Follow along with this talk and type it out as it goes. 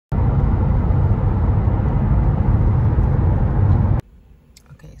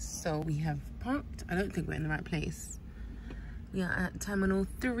So we have parked. I don't think we're in the right place. We are at Terminal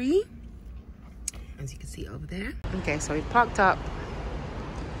 3, as you can see over there. Okay, so we've parked up.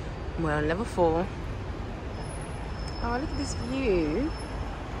 We're on level 4. Oh, look at this view.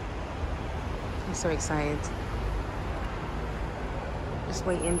 I'm so excited. Just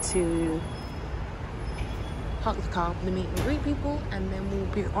waiting to park the car, to meet and greet people, and then we'll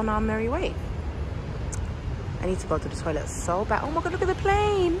be on our merry way. I need to go to the toilet so bad. Oh my god, look at the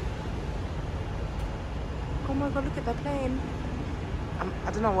plane! Oh my god, look at the plane.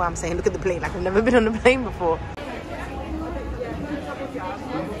 I don't know why I'm saying look at the plane, like I've never been on a plane before.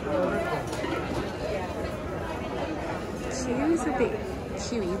 Queue is a bit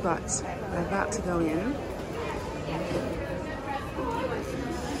chewy, but we're about to go in.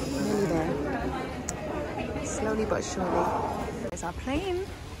 Nearly there. Slowly but surely. There's our plane.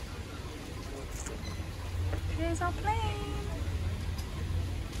 There's our plane.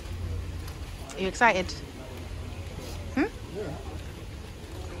 Are you excited? Hmm? Yeah.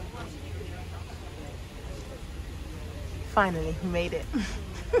 Finally, we made it.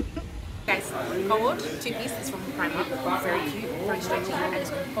 Guys, gold 2-piece is from Primark. Very cute, very stretchy, and it's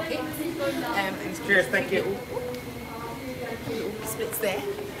got pockets. And it's cheers, thank you. Little splits there.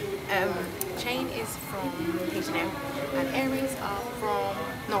 Chain is from H&M, and earrings are from.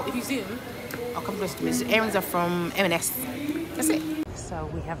 No, if you zoom, I'll come close to me. So earrings are from M&S. That's it. So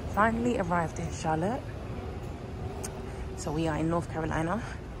we have finally arrived in Charlotte. So we are in North Carolina.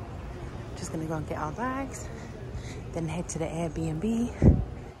 Just gonna go and get our bags, then head to the Airbnb.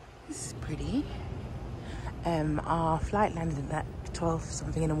 This is pretty. Our flight landed at 12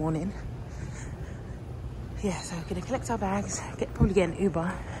 something in the morning. Yeah, so we're gonna collect our bags, probably get an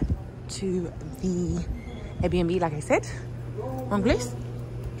Uber to the Airbnb, like I said. One place.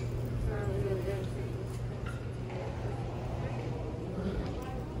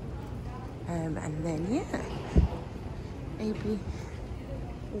 And then yeah, maybe.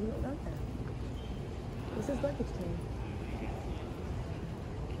 This is luggage claim.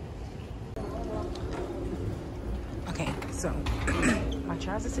 Okay, so my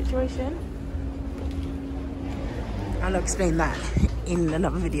trouser situation. I'll explain that in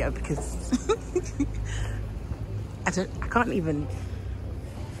another video because I can't even.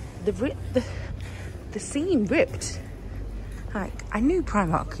 The seam ripped. Like, I knew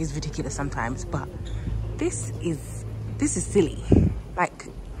Primark is ridiculous sometimes, but this is silly. Like,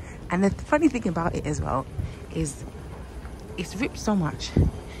 and the funny thing about it as well is it's ripped so much,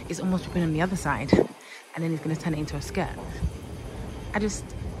 it's almost ripping on the other side, and then it's gonna turn it into a skirt.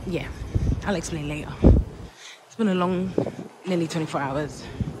 Yeah, I'll explain later. It's been a long, nearly 24 hours.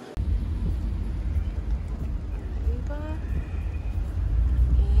 Uber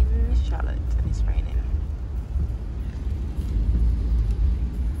in Charlotte, and it's raining.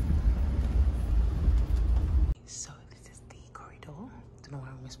 So this is the corridor. Don't know why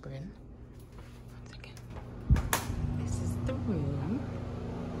I'm whispering. One second. This is the room.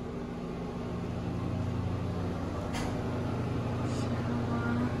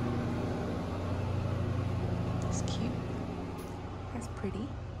 Shower. It's cute. That's pretty.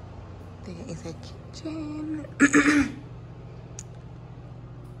 There is a kitchen.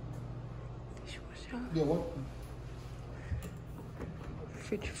 Dishwasher. Yeah, what?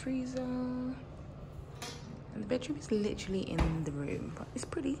 Fridge, freezer. And the bedroom is literally in the room, but it's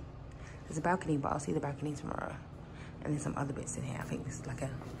pretty. There's a balcony, but I'll see the balcony tomorrow. And there's some other bits in here. I think this is like a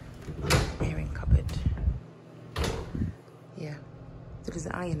airing cupboard. Yeah. So there's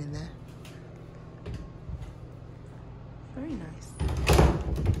an iron in there. Very nice.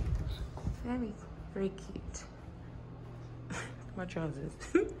 Very, very cute. My trousers.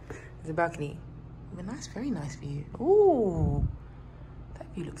 There's a balcony. With a nice, very nice view. Ooh. That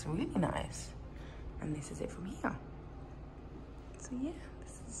view looks really nice. And this is it from here. So yeah,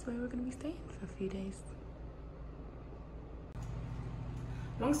 this is where we're gonna be staying for a few days.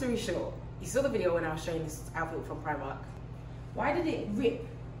 Long story short, you saw the video when I was showing this outfit from Primark. Why did it rip?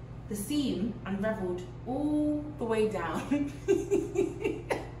 The seam unraveled all the way down.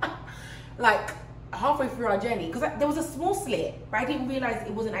 Like halfway through our journey. Because there was a small slit, but I didn't realize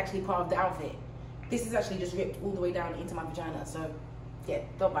it wasn't actually part of the outfit. This is actually just ripped all the way down into my vagina. So yeah,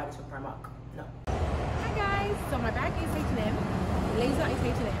 don't buy this from Primark, no. Hi guys, so my bag is H&M, blazer is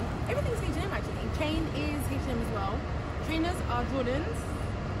H&M, everything is H&M actually, chain is H&M as well, trainers are Jordans,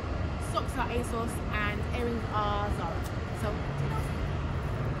 socks are ASOS, and earrings are Zara. So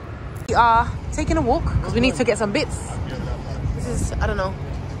we are taking a walk because we need to get some bits. This is, I don't know,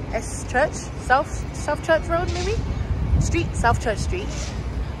 S Church, South Church Road maybe? Street, South Church Street.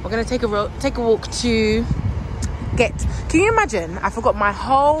 We're gonna take a walk to forget. Can you imagine? I forgot my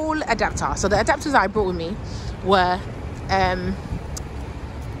whole adapter. So the adapters that I brought with me were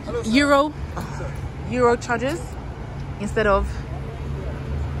Euro chargers instead of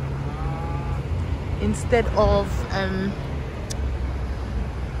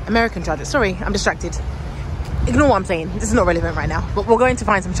American chargers. Sorry, I'm distracted. Ignore what I'm saying. This is not relevant right now. But we're going to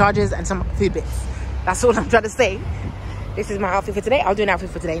find some chargers and some food bits. That's all I'm trying to say. This is my outfit for today. I'll do an outfit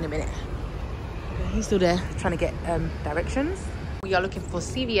for today in a minute. Okay, he's still there trying to get directions. We are looking for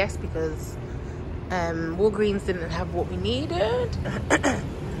CVS because Walgreens didn't have what we needed.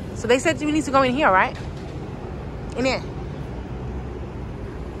 So they said we need to go in here, right? In here.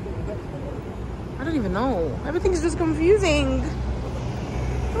 I don't even know. Everything's just confusing.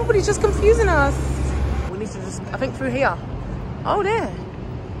 Nobody's just confusing us. We need to just, I think, through here. Oh, there.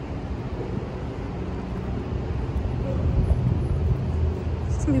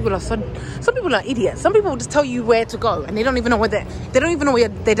 Some people are idiots. Some people will just tell you where to go and they don't even know where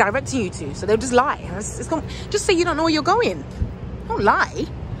they're directing you to. So they'll just lie. Just say you don't know where you're going. Don't lie.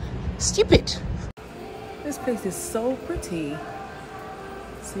 Stupid. This place is so pretty.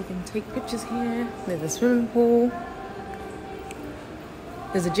 So you can take pictures here. There's a swimming pool.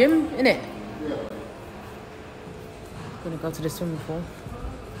 There's a gym in it. Yeah. I'm gonna go to the swimming pool.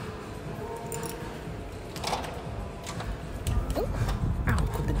 Oh, ow,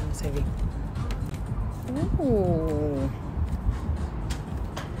 God, the nail's heavy. Ooh.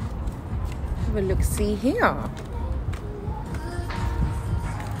 Have a look, see here.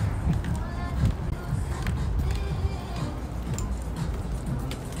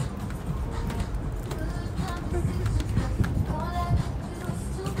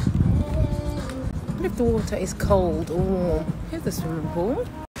 If the water is cold or warm. Here's the swimming pool.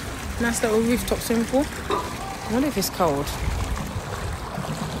 Nice little rooftop swimming pool. I wonder if it's cold.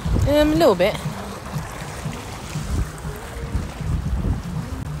 A little bit.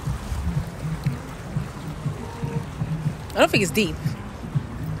 I don't think it's deep.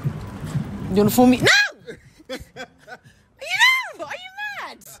 You wanna fool me? No! Are you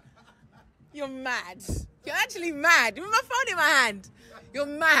mad? You're mad. You're actually mad. With my phone in my hand. You're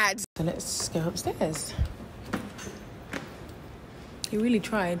mad. So let's go upstairs. He really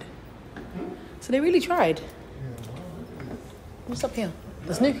tried. So they really tried. What's up here?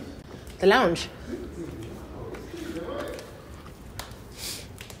 That's new. The lounge.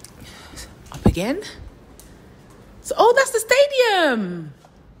 Up again. So, oh, that's the stadium.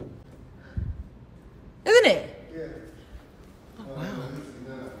 Isn't it? Yeah. Oh, wow.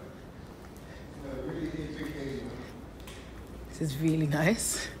 This is really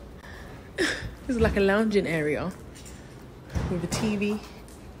nice. This is like a lounging area with a TV.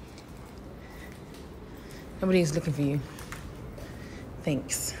 Nobody's looking for you.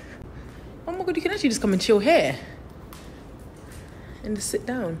 Thanks. Oh my God, you can actually just come and chill here and just sit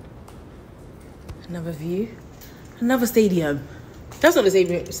down. Another view. Another stadium. That's not the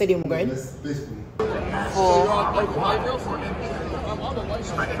stadium we're going.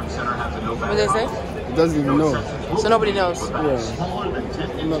 What did they say? It doesn't even know. So nobody knows? Yeah.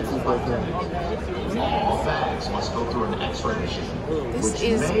 Not too bad. This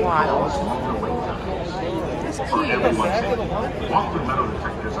is wild. That's cute.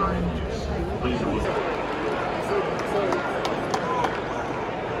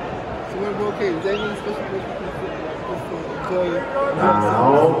 So we're okay. Is there anything special Now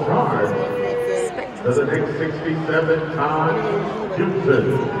charge to the next 67 Todd Houston.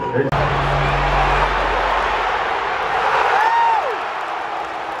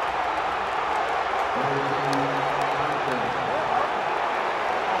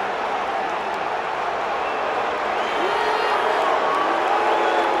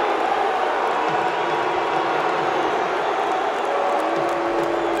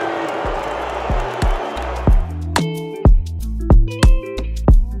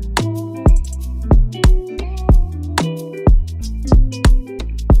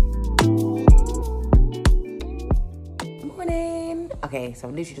 Okay, so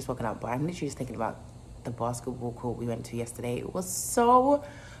I'm literally just woken up, but I'm literally just thinking about the basketball court we went to yesterday. It was so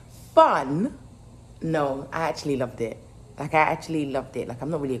fun. No, I actually loved it. Like, I actually loved it. Like, I'm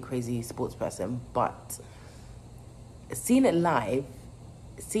not really a crazy sports person, but seeing it live,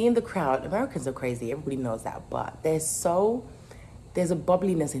 seeing the crowd, Americans are crazy, everybody knows that, but there's a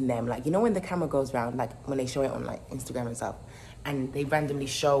bubbliness in them. Like, you know when the camera goes around, like when they show it on like Instagram and stuff, and they randomly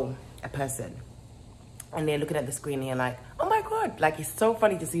show a person, and they're looking at the screen and you're like, oh my God, like it's so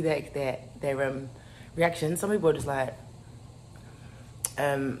funny to see their reaction. Some people are just like,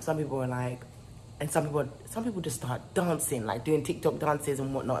 some people are like, and some people just start dancing, like doing TikTok dances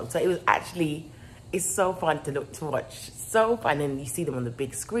and whatnot. So it was actually It's so fun to look to watch. So fun, and you see them on the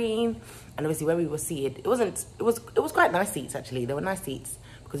big screen. And obviously, where we were seated, it was quite nice seats actually. They were nice seats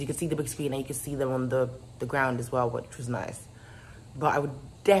because you could see the big screen and you could see them on the ground as well, which was nice. But I would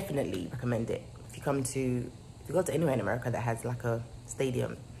definitely recommend it if you go to anywhere in America that has like a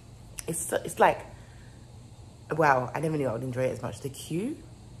stadium. It's like, wow, I never knew I would enjoy it as much. The queue,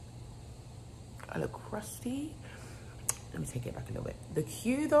 I look crusty. Let me take it back a little bit. The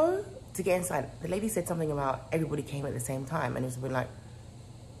queue though, to get inside, the lady said something about everybody came at the same time, and it was a bit like,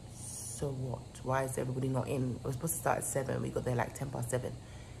 so what? Why is everybody not in? It was supposed to start at 7. We got there like 7:10.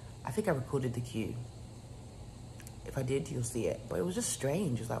 I think I recorded the queue. If I did, you'll see it. But it was just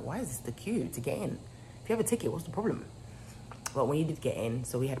strange. It was like, why is this the queue to get in? If you have a ticket, what's the problem? But when you did get in,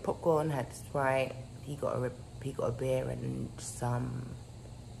 so we had popcorn, had Sprite. He got a beer and some.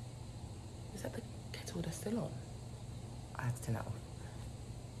 Is that the kettle that's still on? I had to turn that off.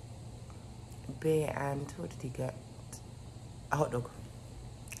 Beer and what did he get? A hot dog.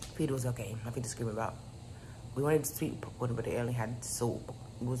 Food was okay. Nothing to scream about. We wanted sweet popcorn, but it only had salt.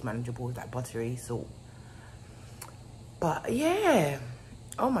 It was manageable with like buttery salt. But yeah,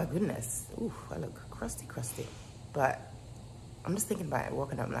 oh my goodness. Ooh, I look crusty. But I'm just thinking about it,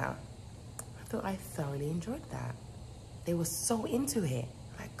 walking up now. I thought I thoroughly enjoyed that. They were so into it.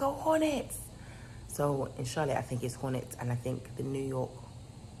 Like, go Hornets. So in Charlotte, I think it's Hornets, and I think the New York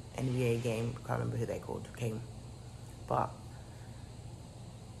NBA game, I can't remember who they called, came. But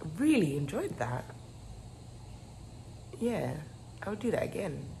really enjoyed that. Yeah, I would do that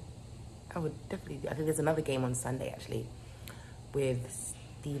again. I would definitely. I think there's another game on Sunday actually with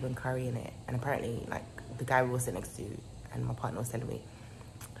Stephen Curry in it, and apparently like the guy we were sitting next to and my partner was telling me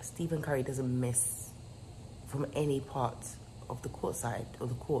Stephen Curry doesn't miss from any part of the court side or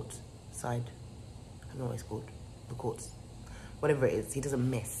the court side. I don't know what it's called, the courts, whatever it is. He doesn't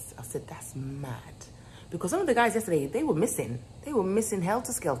miss. I said that's mad, because some of the guys yesterday, they were missing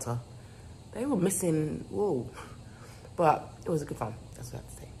helter skelter. They were missing. Whoa. But it was a good fun. That's what I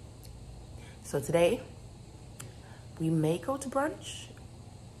have to say. So today, we may go to brunch.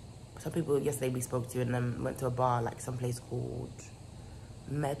 Some people yesterday we spoke to and then went to a bar, like some place called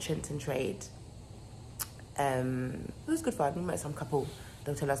Merchant and Trade. It was good fun. We met some couple.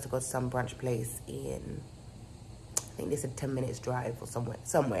 They'll tell us to go to some brunch place in, I think they said 10 minutes drive or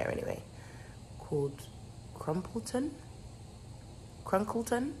somewhere anyway, called Crunkleton,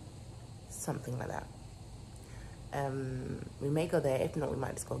 something like that. We may go there. If not, we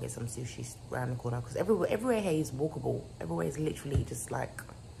might just go get some sushi around the corner, because everywhere here is walkable. Everywhere is literally just like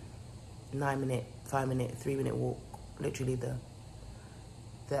 9-minute, 5-minute, 3-minute walk. Literally the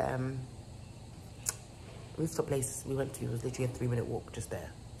rooftop place we went to was literally a 3-minute walk just there.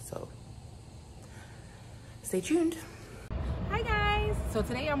 So stay tuned. Hi guys, so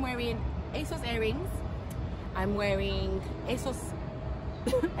today I'm wearing ASOS earrings, I'm wearing ASOS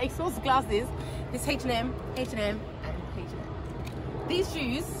ASOS glasses, this H&M. These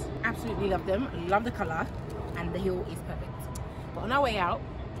shoes, absolutely love them, love the color, and the heel is perfect. But on our way out,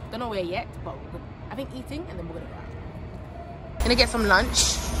 don't know where yet, but I think eating, and then we're gonna go out. Gonna get some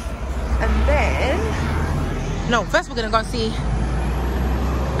lunch, and then first we're gonna go and see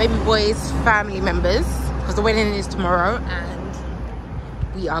baby boy's family members, because the wedding is tomorrow, and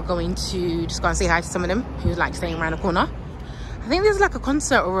we are going to just go and say hi to some of them who's like staying around the corner. I think there's like a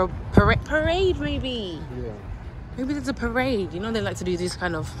concert or a parade maybe. Yeah. Maybe there's a parade. You know, they like to do those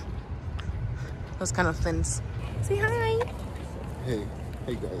kind of things. Say hi. Hey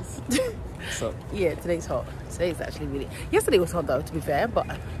guys. What's up? Yeah, today's hot. Today's actually really. Yesterday was hot though, to be fair. But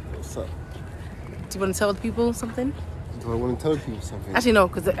what's up? Do you want to tell the people something? Do I want to tell people something? Actually, no,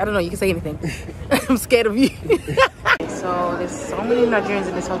 because I don't know. You can say anything. I'm scared of you. So there's so many Nigerians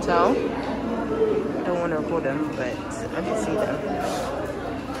in this hotel. I don't want to record them, but I can see them.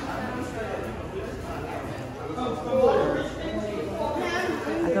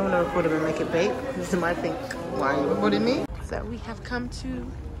 I don't want to record them and make it big, because they might think, why are you recording me? So we have come to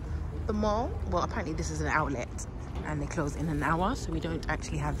the mall. Well, apparently this is an outlet and they close in an hour, so we don't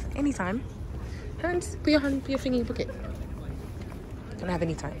actually have any time. And put your finger in your pocket. Don't have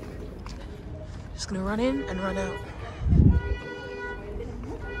any time. Just gonna run in and run out.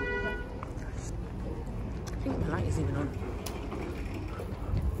 I think the light is even on.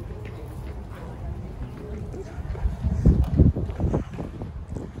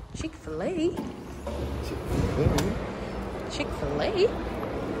 Chick-fil-A. Chick-fil-A?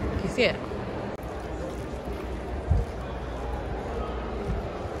 Can you see it?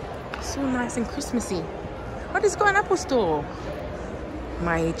 So nice and Christmassy. What is going on, Apple Store?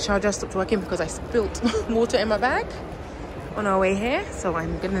 My charger stopped working because I spilt water in my bag on our way here, so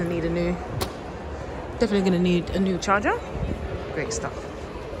I'm gonna need a new Definitely gonna need a new charger. Great stuff.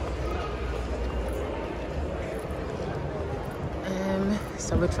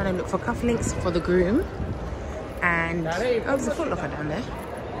 So we're trying to look for cufflinks for the groom, and oh, there's a Foot Locker down there,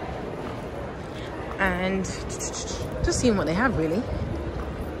 and just seeing what they have really.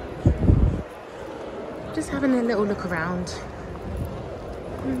 Just having a little look around.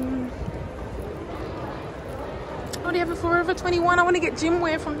 Oh, they have a Forever 21. I want to get gym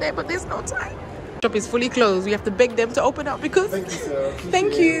wear from there, but there's no time. Shop is fully closed. We have to beg them to open up because. Thank you, sir.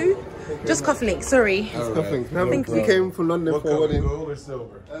 Thank you. Just cufflinks, sorry. Just cufflinks. Thank you. We came from London for a wedding. Gold or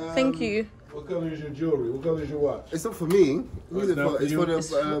silver? Thank you. What color is your jewelry? What color is your watch? It's not for me. It's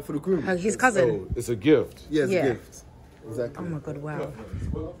for the groom. His cousin. Oh, it's a gift. Yeah, it's Yeah. a gift. Exactly. Oh my god, wow.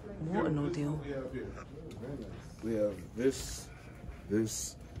 What an ordeal. We have this,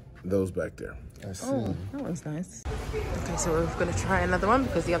 those back there. I see. Oh, that one's nice. Okay, so we're gonna try another one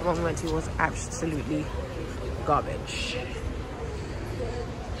because the other one we went to was absolutely garbage.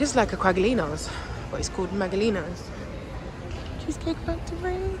 It's like a Quaglinos, but it's called Magalinos. Cheesecake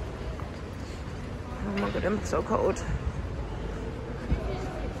Factory. Oh my god, I'm so cold.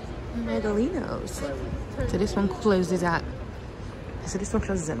 Magalinos. So this one closes at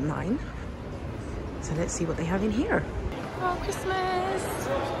 9. So let's see what they have in here. Oh, Christmas.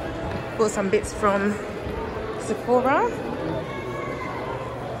 Bought some bits from Sephora.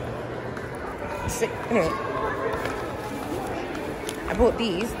 I bought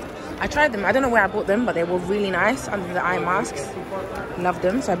these. I tried them. I don't know where I bought them, but they were really nice under the eye masks. Loved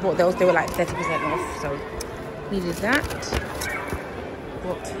them, so I bought those. They were like 30% off, so needed that.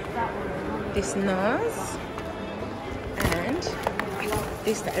 Bought this NARS and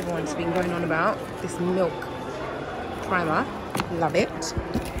this that everyone's been going on about. This milk primer. Love it.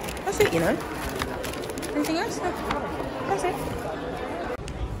 That's it, you know. Anything else? No. That's it.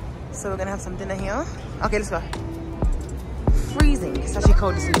 So we're gonna have some dinner here. Okay, let's go. Freezing. It's actually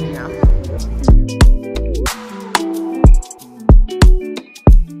cold this evening now.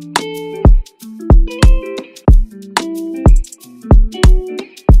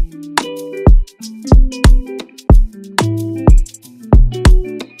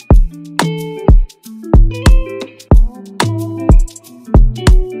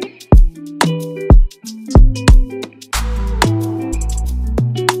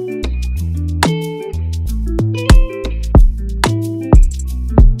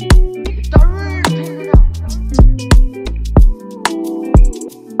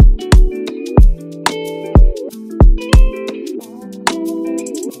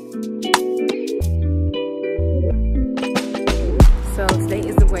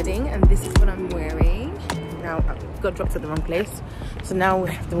 Got dropped at the wrong place, so now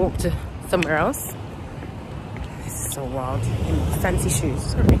we have to walk to somewhere else. This is so wild. In fancy shoes,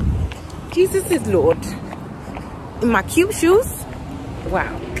 sorry. Jesus is Lord. In my cute shoes.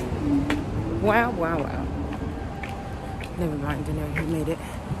 Wow. Wow, wow, wow. Never mind, I know who made it.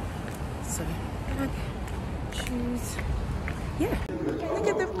 So, bag, shoes. Yeah. Look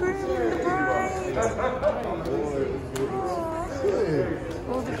at the groom and the bride.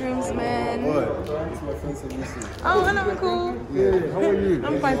 All the groomsmen. Oh, hello, Uncle. Yeah, how are you?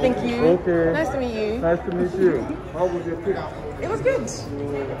 I'm fine, thank you. Okay. Nice to meet you. Nice to meet you. How was your trip? It was good.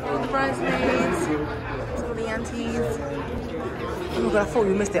 All the bridesmaids, all the aunties. Oh my god, I thought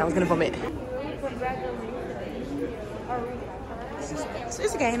you missed it. I was gonna vomit.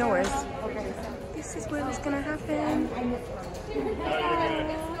 It's okay, no worries. This is where it's gonna happen.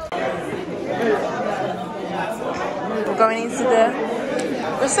 We're going into the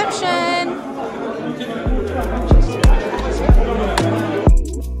reception.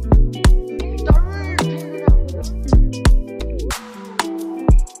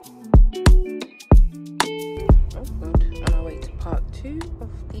 Oh good. On our way to part 2 of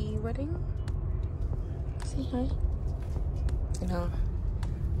the wedding. Say hi. You know,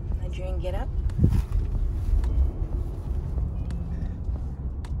 Nigerian get up.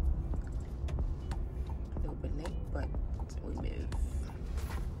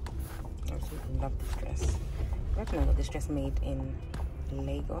 Love this dress. I reckon I got this dress made in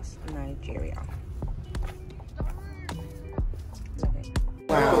Lagos, Nigeria. Love it.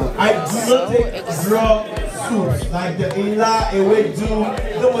 Wow. I do not take raw soups like the ila away do.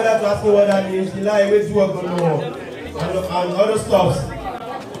 Don't bother to ask me what that means. Ila away do and other stuff.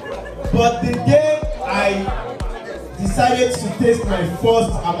 But the day I decided to taste my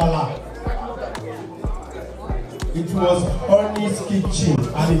first amala, it was Honey's Kitchen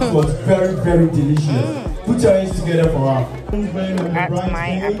and it was very, very delicious. Put your hands together for her. That's my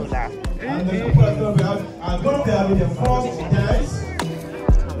Abula. And the couple are going to be having the first dance.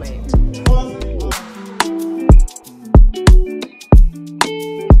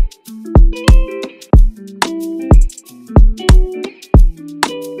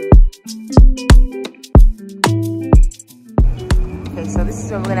 Okay, so this is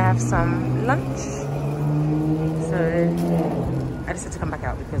where we're gonna have some lunch. So I just had to come back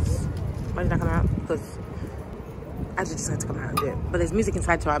out because why did I come out? Because I just decided to come out and do it. But there's music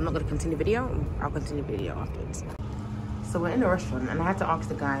inside, so I'm not gonna continue video. I'll continue video afterwards. So we're in a restaurant, and I had to ask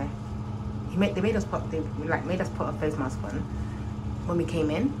the guy. They made us put a face mask on when we came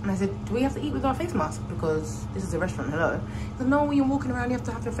in, and I said, do we have to eat with our face mask because this is a restaurant? Hello. He said, no, when you're walking around you have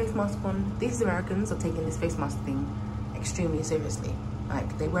to have your face mask on. These Americans are taking this face mask thing extremely seriously.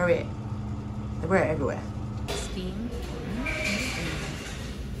 Like they wear it everywhere. Steam.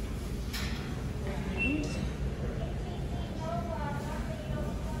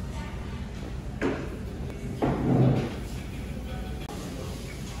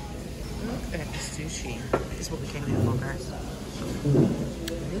 Look at the sushi. This is what we came here for, guys.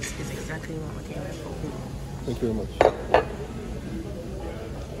 This is exactly what we came here for. Thank you very much.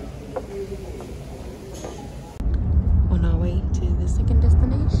 On our way to the second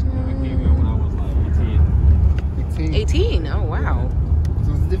destination. I came here when I was like 18. 18? Oh wow.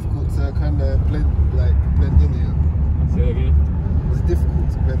 So it's difficult to kind of blend in here. Say again? It's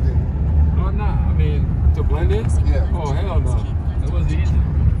difficult to blend in. Oh, no. I mean, to blend in? Yeah. Oh, hell no. It was easy.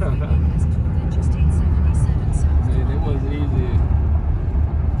 It was easy.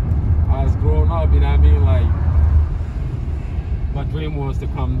 I was growing up, you know what I mean? Like, my dream was to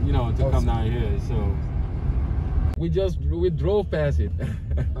come, you know, to come down here. So, we drove past it.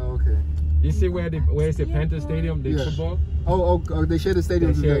 Oh, okay. You see where it's the Panther Stadium, the football? Oh, they share the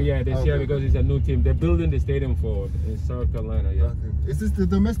stadium. They share because it's a new team. They're building the stadium for in South Carolina. Yeah. Okay. Is this the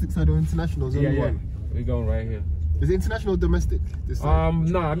domestic side or international? Yeah. We're going right here. Is it international or domestic? This side?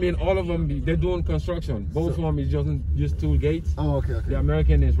 No, I mean all of them. They're doing construction. Both of them is just two gates. Oh, okay. The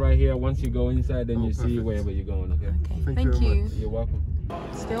American is right here. Once you go inside, then you see perfect. wherever you're going. Okay. Okay, Thank you very much. You're welcome.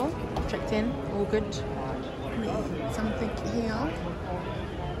 Still checked in, all good. Something here.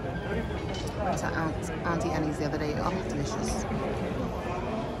 I went to Auntie Annie's the other day. Oh, delicious.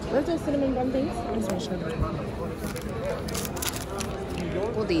 Where's those cinnamon bun things? I just want to show them.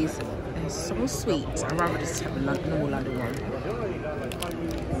 All these, they're so sweet. I'd rather just have a normal London one.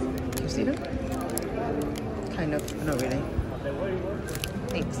 You see them? Kind of, but not really.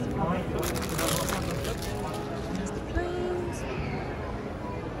 Thanks. There's the planes.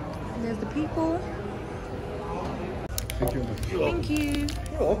 And there's the people. Thank you. Thank you.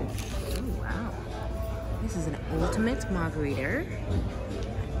 You're welcome. Oh, wow. This is an ultimate margarita.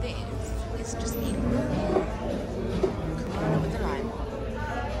 This is just incredible. Corona with the lime.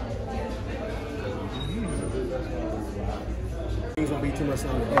 Things won't be too much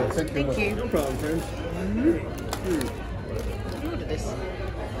longer. Oh, thank you. No problem, friends. Did you order this? I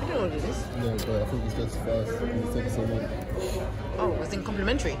didn't order this. No, but I think it's just fast. It's taking so long. Oh, it's in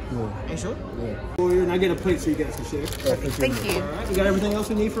complimentary? Yeah. Are you sure? Yeah. And I get a plate so you guys can share. Thank you. All right, you got everything else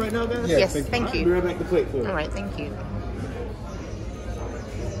you need for right now, guys? Yes, thank All right, you. Be right back to plate for you. All right, thank you.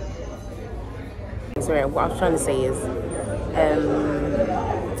 Sorry, what I was trying to say is,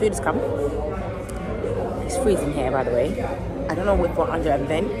 food has come. It's freezing here, by the way. I don't know if we're under an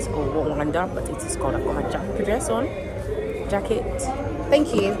event or what we're under, but it is called. I've got my jacket dress on. Jacket.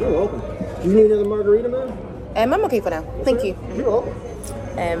 Thank you. You're welcome. Do you need another margarita, man? I'm okay for now. Thank you. You're welcome.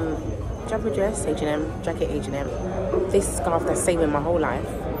 Jumper dress, H&M, jacket, H&M. This scarf that's saving my whole life.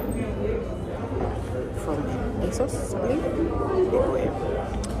 From ASOS, I believe.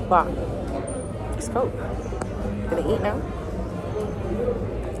 But, let's go. Gonna eat now.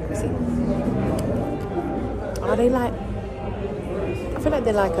 Let me see. Are they like, I feel like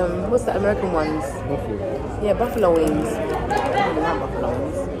they're like, what's the American ones? Buffalo. Yeah, buffalo wings. They're not buffalo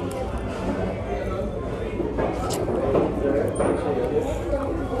wings.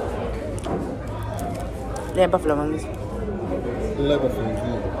 They're buffalo wings. I love buffalo wings.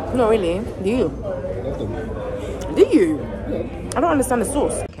 Not really. Do you? Love them. Do you? Yeah. I don't understand the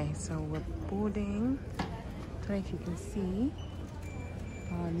sauce. Okay, so we're boarding. I don't know if you can see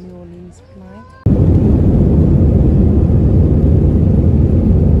our New Orleans flight.